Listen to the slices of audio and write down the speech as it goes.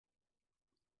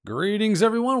Greetings,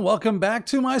 everyone. Welcome back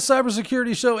to my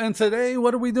cybersecurity show. And today,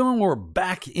 what are we doing? We're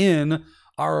back in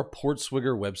our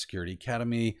PortSwigger Web Security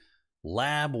Academy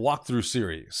lab walkthrough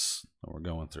series that we're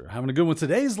going through. Having a good one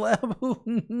today's lab.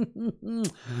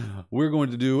 We're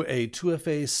going to do a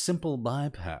 2FA simple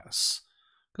bypass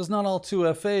because not all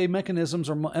 2FA mechanisms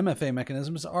or MFA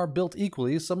mechanisms are built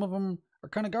equally. Some of them are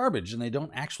kind of garbage and they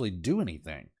don't actually do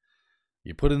anything.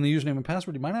 You put in the username and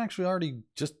password, you might actually already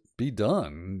just be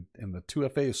done, and the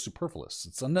 2FA is superfluous.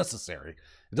 It's unnecessary.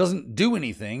 It doesn't do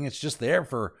anything. It's just there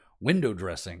for window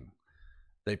dressing.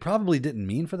 They probably didn't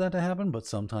mean for that to happen, but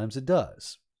sometimes it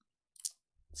does.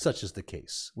 Such is the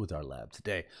case with our lab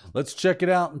today. Let's check it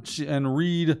out and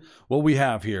read what we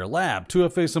have here. Lab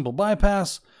 2FA simple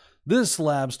bypass. This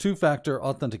lab's two-factor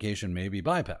authentication may be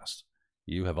bypassed.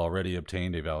 You have already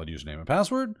obtained a valid username and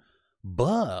password,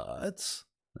 but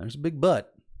there's a big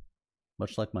but.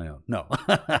 Much like my own. No.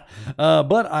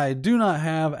 But I do not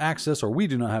have access, or we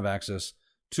do not have access,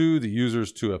 to the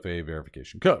user's 2FA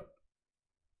verification code.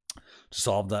 To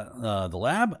solve that, the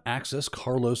lab, access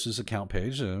Carlos's account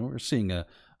page. We're seeing a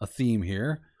theme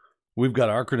here. We've got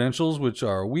our credentials, which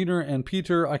are Wiener and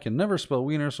Peter. I can never spell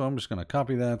Wiener, so I'm just going to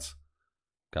copy that.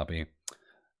 Copy.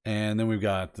 And then we've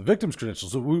got the victim's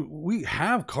credentials. So we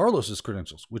have Carlos's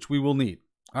credentials, which we will need.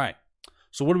 All right.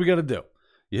 So what do we got to do?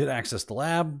 You hit access the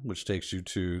lab, which takes you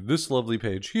to this lovely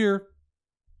page here.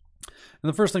 And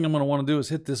the first thing I'm going to want to do is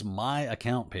hit this My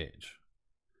Account page.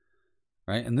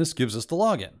 Right? And this gives us the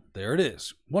login. There it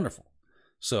is. Wonderful.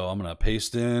 So I'm going to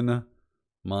paste in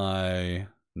my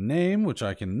name, which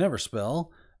I can never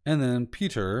spell, and then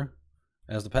Peter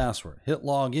as the password. Hit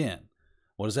login.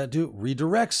 What does that do?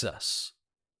 Redirects us.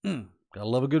 Gotta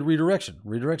love a good redirection.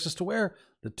 Redirects us to where?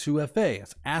 The 2FA.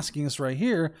 It's asking us right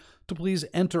here to please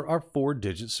enter our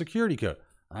 4-digit security code.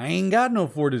 I ain't got no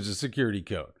 4-digit security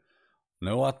code.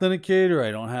 No authenticator.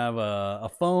 I don't have a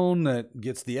phone that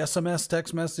gets the SMS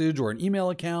text message or an email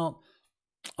account.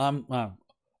 Oh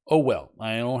well,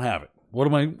 I don't have it. What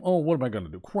am I going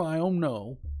to do? Cry? Oh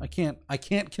no, I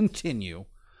can't continue.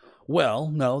 Well,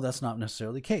 no, that's not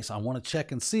necessarily the case. I want to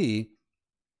check and see.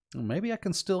 Maybe I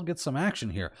can still get some action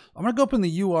here. I'm going to go up in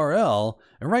the URL,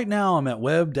 and right now I'm at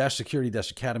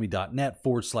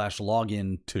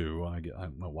web-security-academy.net/login2. I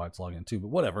don't know why it's login2, but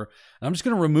whatever. And I'm just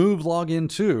going to remove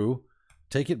login2,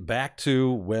 take it back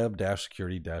to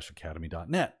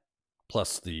web-security-academy.net,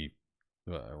 plus the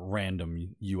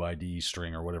random UID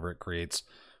string or whatever it creates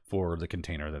for the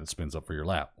container that it spins up for your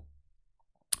lab.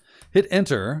 Hit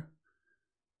enter.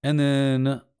 And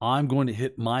then I'm going to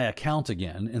hit my account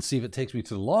again and see if it takes me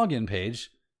to the login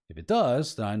page. If it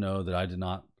does, then I know that I did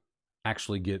not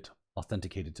actually get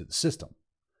authenticated to the system.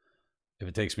 If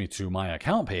it takes me to my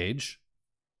account page,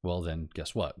 well then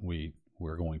guess what? We're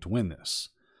going to win this.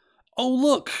 Oh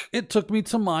look, it took me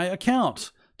to my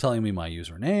account, telling me my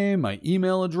username, my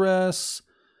email address,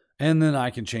 and then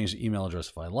I can change the email address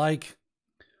if I like.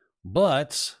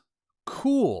 But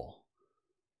cool.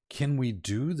 Can we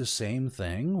do the same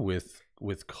thing with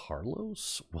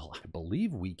Carlos? Well, I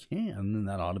believe we can, and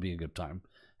that ought to be a good time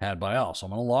had by all. So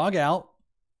I'm going to log out,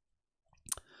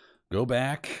 go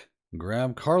back,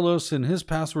 grab Carlos, and his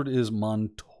password is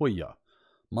Montoya.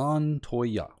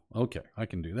 Montoya. Okay, I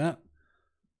can do that.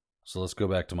 So let's go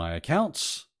back to my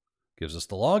accounts. Gives us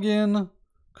the login,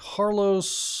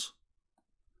 Carlos,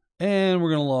 and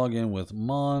we're going to log in with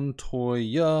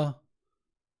Montoya.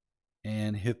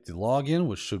 And hit the login,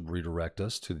 which should redirect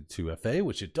us to the 2FA,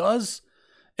 which it does.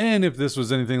 And if this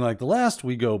was anything like the last,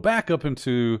 we go back up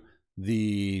into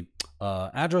the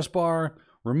address bar,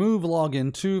 remove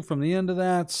login2 from the end of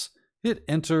that, hit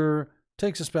enter,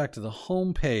 takes us back to the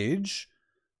home page.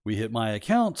 We hit my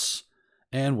accounts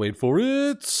and wait for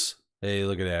it. Hey,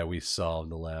 look at that. We solved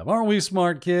the lab. Aren't we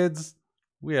smart, kids?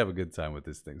 We have a good time with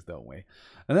these things, don't we?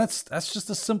 And that's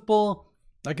just a simple...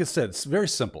 Like I said, it's very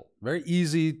simple, very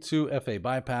easy to FA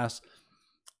bypass.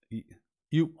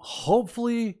 You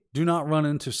hopefully do not run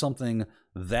into something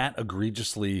that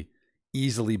egregiously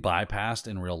easily bypassed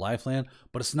in real life land,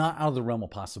 but it's not out of the realm of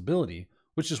possibility,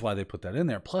 which is why they put that in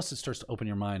there. Plus, it starts to open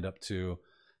your mind up to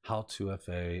how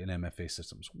 2FA and MFA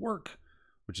systems work,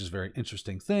 which is a very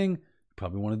interesting thing. You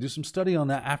probably want to do some study on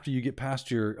that after you get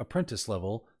past your apprentice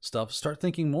level stuff. Start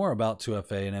thinking more about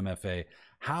 2FA and MFA.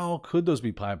 How could those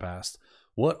be bypassed?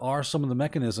 What are some of the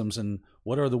mechanisms and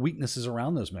what are the weaknesses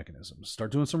around those mechanisms?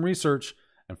 Start doing some research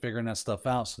and figuring that stuff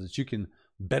out so that you can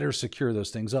better secure those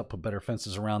things up, put better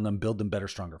fences around them, build them better,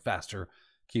 stronger, faster,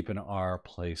 keeping our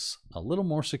place a little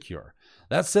more secure.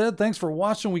 That said, thanks for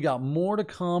watching. We got more to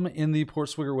come in the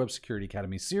PortSwigger Web Security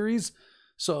Academy series,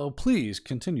 so please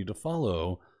continue to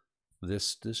follow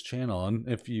this channel. And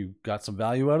if you got some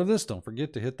value out of this, don't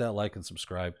forget to hit that like and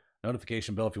subscribe.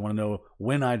 Notification bell if you want to know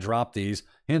when I drop these.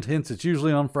 Hint, hints, it's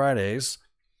usually on Fridays.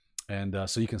 And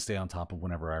so you can stay on top of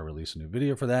whenever I release a new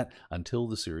video for that until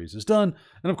the series is done.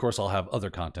 And of course, I'll have other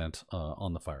content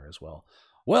on the fire as well.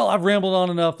 Well, I've rambled on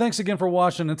enough. Thanks again for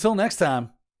watching. Until next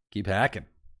time, keep hacking.